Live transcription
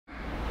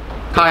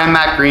Hi, I'm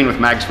Matt Green with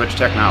Magswitch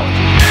Technology.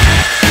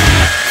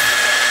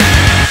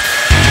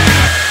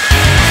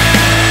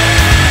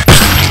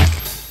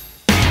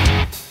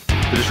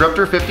 The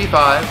Disruptor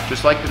 55,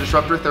 just like the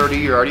Disruptor 30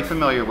 you're already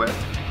familiar with,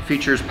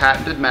 features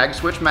patented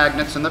Magswitch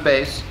magnets in the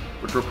base,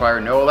 which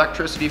require no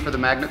electricity for the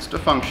magnets to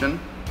function.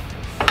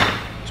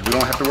 So we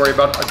don't have to worry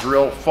about a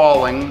drill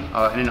falling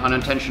in an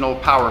unintentional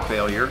power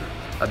failure.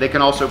 They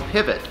can also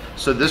pivot,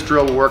 so this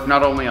drill will work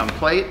not only on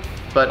plate,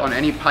 but on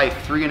any pipe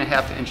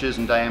 3.5 inches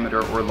in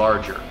diameter or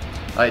larger.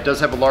 It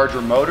does have a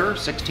larger motor,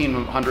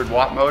 1600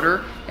 watt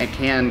motor, and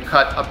can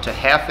cut up to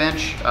 1/2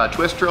 inch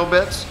twist drill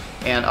bits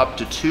and up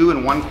to 2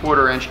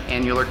 1/4 inch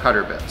annular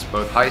cutter bits,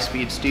 both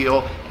high-speed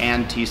steel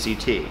and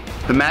TCT.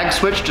 The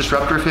Magswitch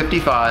Disruptor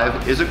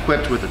 55 is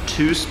equipped with a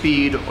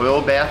 2-speed oil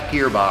bath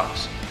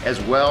gearbox, as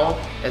well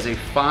as a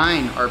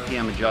fine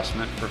RPM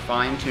adjustment for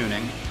fine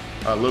tuning,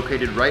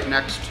 located right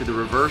next to the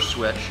reverse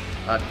switch.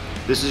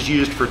 This is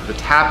used for the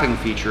tapping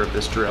feature of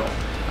this drill.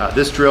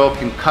 This drill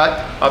can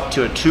cut up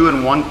to a 2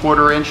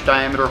 1/4 inch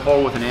diameter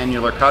hole with an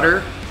annular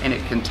cutter, and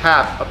it can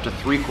tap up to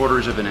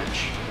 3/4 of an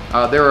inch.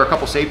 There are a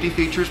couple safety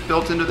features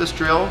built into this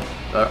drill.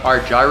 Our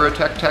Gyro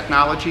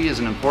technology is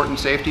an important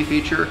safety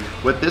feature.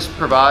 What this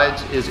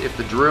provides is if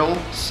the drill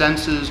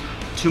senses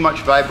too much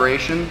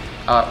vibration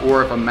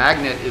or if a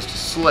magnet is to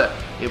slip,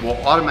 it will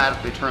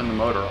automatically turn the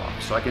motor off.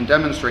 So I can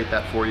demonstrate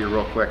that for you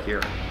real quick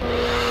here.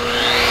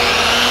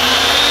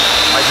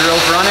 My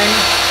drill's running.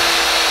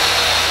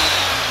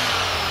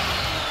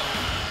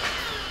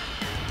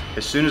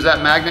 As soon as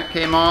that magnet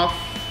came off,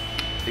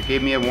 it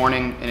gave me a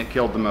warning and it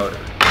killed the motor.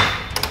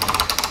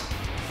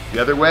 The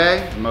other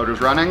way, the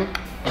motor's running.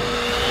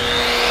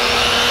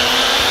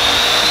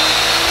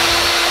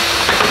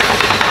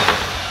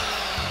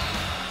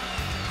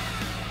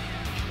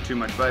 Too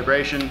much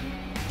vibration,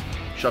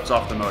 shuts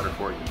off the motor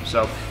for you.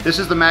 So this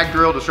is the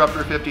MagDrill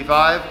Disruptor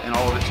 55 and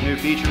all of its new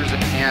features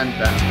and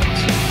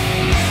benefits.